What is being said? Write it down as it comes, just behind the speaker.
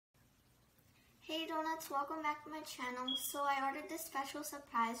Hey Donuts, welcome back to my channel. So I ordered this special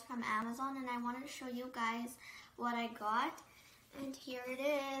surprise from Amazon and I wanted to show you guys what I got. And here it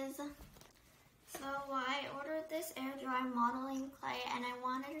is. So I ordered this air dry modeling clay and I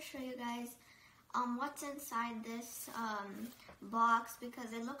wanted to show you guys what's inside this box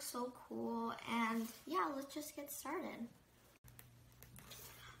because it looks so cool. And yeah, let's just get started.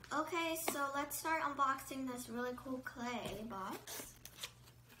 Okay, so let's start unboxing this really cool clay box.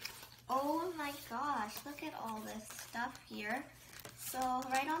 Oh my gosh, look at all this stuff here. So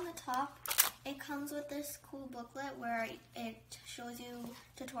right on the top, it comes with this cool booklet where it shows you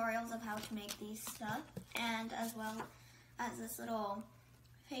tutorials of how to make these stuff, and as well as this little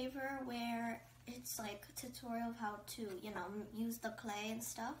paper where it's like a tutorial of how to, use the clay and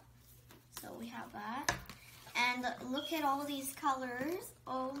stuff. So we have that. And look at all these colors.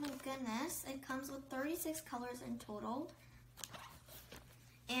 Oh my goodness, it comes with 36 colors in total.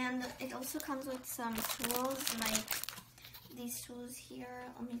 And it also comes with some tools, like these tools here.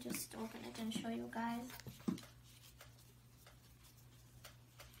 Let me just open it and show you guys.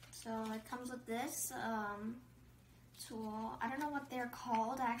 So it comes with this tool. I don't know what they're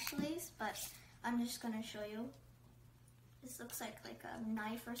called actually, but I'm just going to show you. This looks like a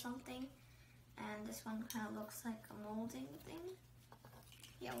knife or something. And this one kind of looks like a molding thing.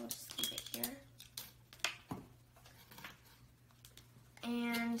 Yeah, we'll just keep it here.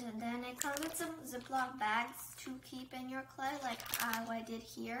 And then it comes with some Ziploc bags to keep in your clay, like how I did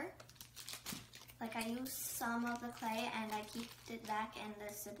here. Like I used some of the clay and I keep it back in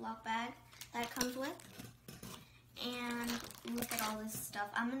the Ziploc bag that it comes with. And look at all this stuff.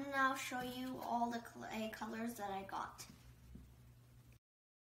 I'm going to now show you all the clay colors that I got.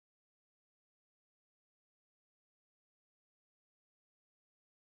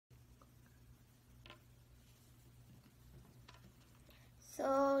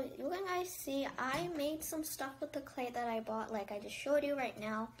 So you can guys see I made some stuff with the clay that I bought, like I just showed you right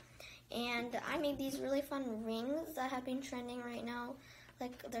now. And I made these really fun rings that have been trending right now.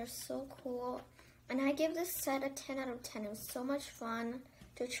 Like they're so cool. And I give this set a 10 out of 10. It was so much fun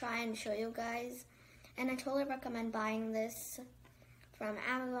to try and show you guys. And I totally recommend buying this from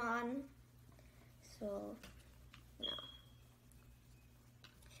Amazon. So, yeah.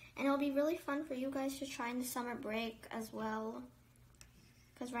 And it'll be really fun for you guys to try in the summer break as well.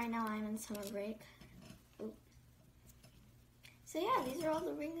 Because right now I'm in summer break. Ooh. So yeah, these are all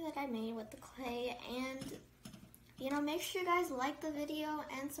the rings that I made with the clay. And, make sure you guys like the video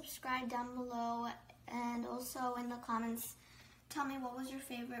and subscribe down below. And also in the comments, tell me what was your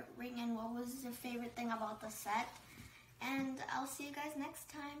favorite ring and what was your favorite thing about the set. And I'll see you guys next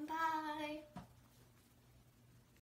time. Bye!